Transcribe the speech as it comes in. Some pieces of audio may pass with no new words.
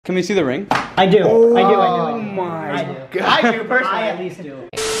Can we see the ring? I do. Oh, I do. Oh my God. I do personally. I at least do.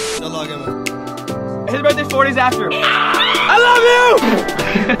 His birthday's 4 days after. I love you!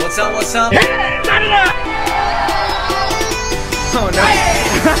 What's up, what's up? Oh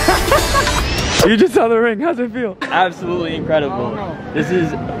no. You just saw the ring, how's it feel? Absolutely incredible. This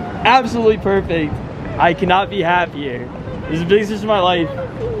is absolutely perfect. I cannot be happier. This is the biggest decision of my life.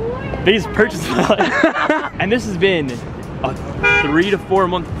 Biggest purchase of my life. And this has been a 3 to 4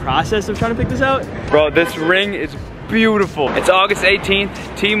 month process of trying to pick this out. Bro, this ring is beautiful. It's August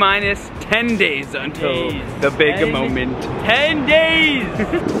 18th, T-minus 10 days until the big moment. 10 days! It's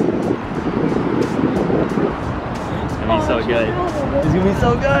gonna be so good. It's gonna be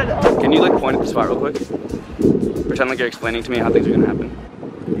so good. Can you like point at the spot real quick? Pretend like you're explaining to me how things are gonna happen.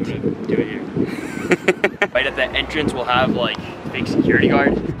 Do it here. Right at the entrance we'll have like big security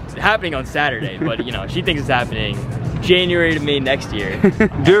guard. It's happening on Saturday, but you know, she thinks it's happening January to May next year.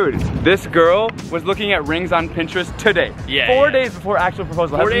 Dude, this girl was looking at rings on Pinterest today. Yeah. 4 days before actual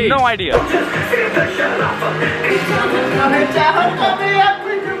proposal. 4 days. No idea.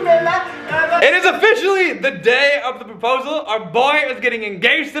 It is officially the day of the proposal. Our boy is getting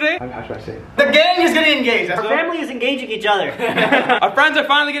engaged today. How should I say it? The gang is getting engaged. Our family is engaging each other. Our friends are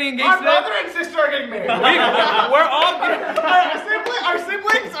finally getting engaged today. Our brother and sister are getting married. We're all our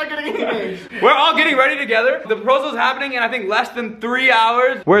siblings are getting engaged. We're all getting ready together. The proposal is happening in I think less than 3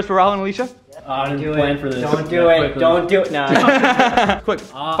 hours. Where's for Rahul and Alisha? I didn't plan for this. Don't do it. Don't do it. No. Quick.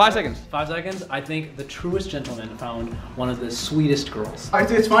 5 seconds. 5 seconds. I think the truest gentleman found one of the sweetest girls.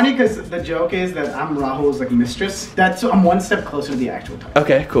 It's funny because the joke is that I'm Rahul's like mistress. I'm 1 step closer to the actual time.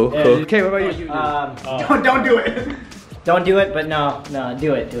 Okay, cool, cool. Okay, what about you? Don't do it. Don't do it, but no,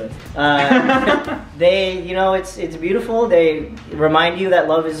 do it. They, you know, it's beautiful. They remind you that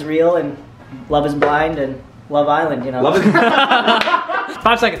love is real and love is blind and Love Island, you know. Love is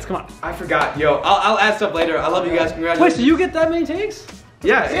 5 seconds, come on. I forgot. Yo, I'll add stuff later. I love you guys. Congratulations. Wait, so you get that many takes?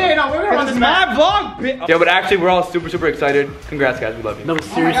 Yeah. Yeah, no, we're gonna run this mad vlog. Yeah, but actually, we're all super excited. Congrats, guys. We love you. No,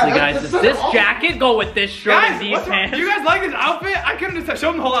 seriously, guys. Does this jacket go with this shirt guys, and these pants? Do you guys like this outfit? I couldn't just show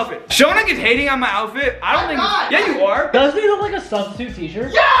them the whole outfit. Shonik is hating on my outfit. I don't think. Yeah, you are. Doesn't he look like a substitute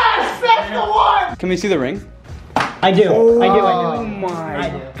t-shirt? Yes, that's the one. Can we see the ring? I do. Oh I do.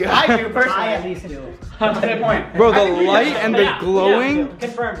 my God. I do personally. I at least do. Point. Bro, the light and the glowing. Yeah,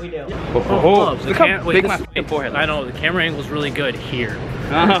 confirmed, we do. Oh, Look how big my forehead. I know the camera angle's really good here.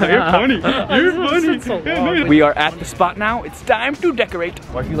 You're funny. You're funny. So We are at the spot now. It's time to decorate.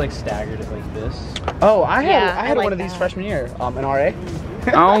 What if you like staggered it like this? Oh, I had one of these freshman year, an RA.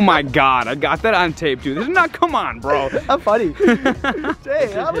 Oh my God, I got that on tape too. This is not, come on, bro. I'm funny.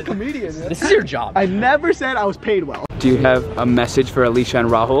 Hey, I'm a comedian. Man. This is your job. I never said I was paid well. Do you have a message for Alisha and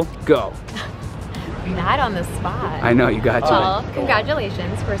Rahul? Go. Not on the spot. I know, you got to. Well,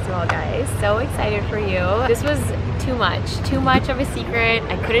 congratulations, first of all, guys. So excited for you. This was too much of a secret.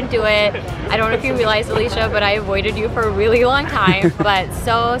 I couldn't do it. I don't know if you realized, Alisha, but I avoided you for a really long time. But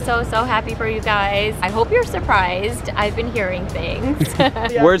so happy for you guys. I hope you're surprised. I've been hearing things.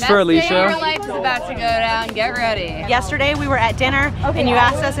 Words for Alisha. Your life is about to go down. Get ready. Yesterday we were at dinner and you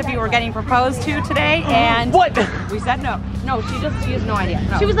asked us if you were getting proposed to today, and What? we said no. No, she has no idea.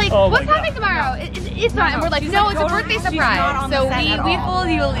 No. She was like, what's happening tomorrow? It's not. And we're like, no, it's a birthday surprise. So we fooled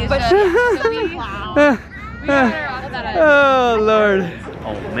you, Alisha. Oh Lord.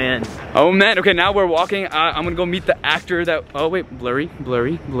 Oh man. Oh man. Okay, now we're walking. I'm gonna go meet the actor that. Oh wait, blurry.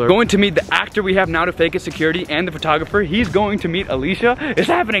 Going to meet the actor we have now to fake his security and the photographer. He's going to meet Alisha. It's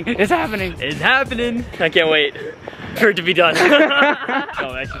happening. It's happening. It's happening. I can't wait for it to be done.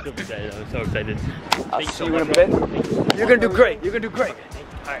 I'm actually so excited. I'm so excited. I'll see you in a bit. You're gonna do great. You're gonna do great.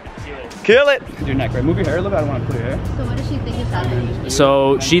 Alright, see you later. Kill it. Your neck, right? Move your hair a little bit. I don't want to pull your hair. So what does she think is happening?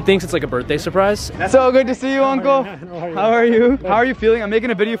 So she thinks it's like a birthday surprise. So good to see you, Uncle. How are you? How are you feeling? I'm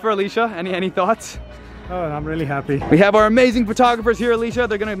making a video for Alisha. Any thoughts? Oh, I'm really happy. We have our amazing photographers here, Alisha.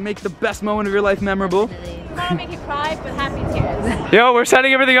 They're gonna make the best moment of your life memorable. I'm gonna make you cry with happy tears. Yo, we're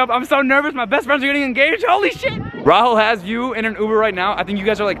setting everything up. I'm so nervous. My best friends are getting engaged. Holy shit! Rahul has you in an Uber right now. I think you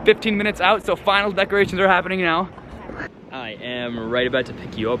guys are like 15 minutes out, so final decorations are happening now. I am right about to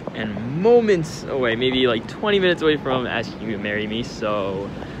pick you up and moments away, maybe like 20 minutes away from asking you to marry me. So,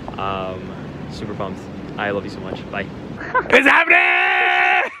 super pumped. I love you so much. Bye. It's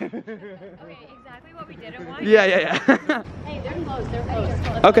happening! Okay, exactly what we didn't want. Yeah. Hey, they're closed. They're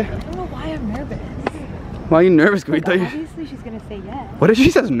closed. Okay. I don't know why I'm nervous. Why are you nervous? Can we tell you? Obviously she's gonna say yes. What if she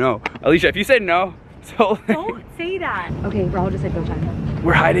says no? Alisha, if you say no, so Don't say that. Okay, Rahul just said go time.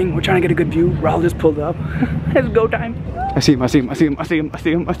 we're hiding. We're trying to get a good view. Rahul just pulled up. It's go time. I see him.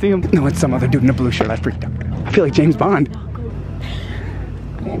 No, it's some other dude in a blue shirt. I freaked out. I feel like James Bond.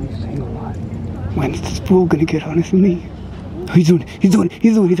 saying a lot. When's this fool gonna get honest with me? Oh, he's doing it.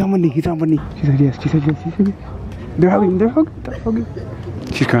 He's on my knee. She said yes. She said yes. They're hugging.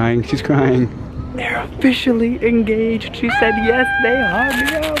 She's crying. They're officially engaged. She said yes. They hugged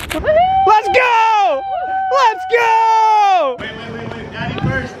me up. Let's go! Wait.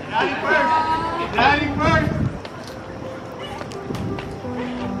 Daddy first.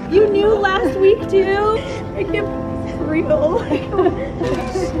 You knew last week too? I can't real. I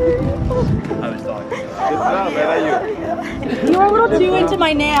was talking. You were a little too into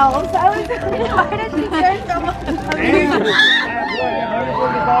my nails. I was excited to hear someone.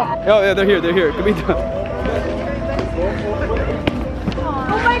 Oh yeah, they're here. Come meet them.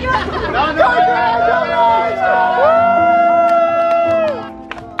 Oh my god!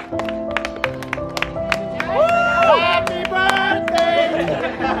 Happy birthday!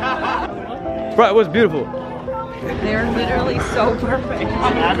 Bro, it was beautiful. They're literally so perfect.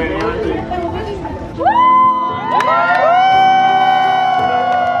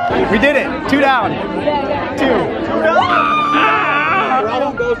 We did it. 2 down. 2.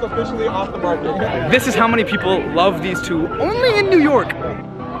 Rahul goes officially off the market. This is how many people love these two only in New York.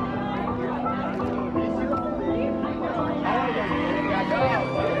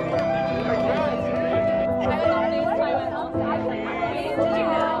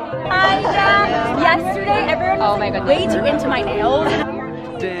 Yesterday, everyone was way too into my nails.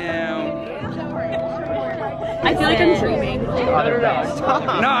 Damn. I feel like I'm dreaming.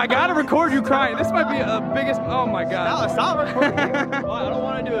 No, I gotta record you crying. This might be a biggest. Oh my god. No, stop recording. I don't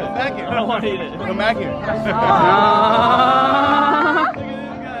want to do it. Come back here. I don't want to eat it. Come back here.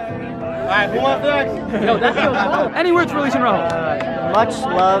 Alright, who wants next? Any words for Alisha and Rahul? Much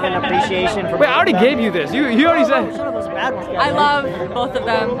love and appreciation for Wait, I already gave you this. You already said. Some of those bad ones, guys. I love both of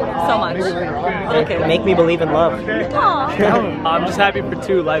them so much. Okay, make me believe in love. I'm just happy for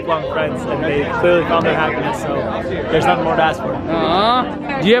 2 lifelong friends, and they clearly found their happiness, so there's nothing more to ask for.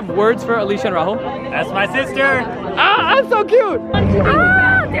 Do you have words for Alisha and Rahul? That's my sister! Ah, that's so cute!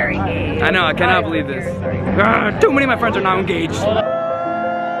 They're engaged. I know, I cannot believe this. Too many of my friends are now engaged.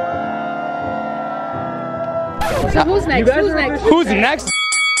 So who's next? Who's next?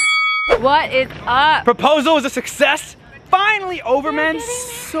 What is up? Proposal is a success. Finally over, man.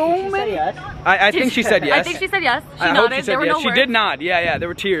 So many. I think she said yes. I think she said yes. She I hope nodded. she said There were yes. no She words. did nod. Yeah, there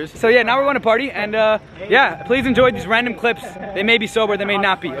were tears. So yeah, now we're going to party, and yeah, please enjoy these random clips. They may be sober, they may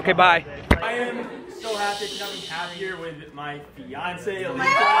not be. Okay, bye. I am so happy to be happier with my fiance, Alisha.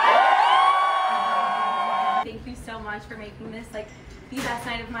 Thank you so much for making this like the best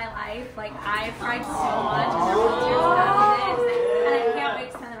night of my life. Like I've tried so much and I can't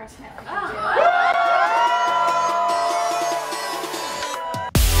wait to spend the rest of my life with you.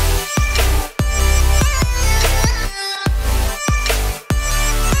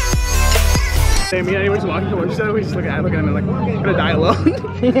 Anybody's walking towards each other, we just look at him and like, we're gonna die alone.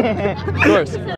 Of course.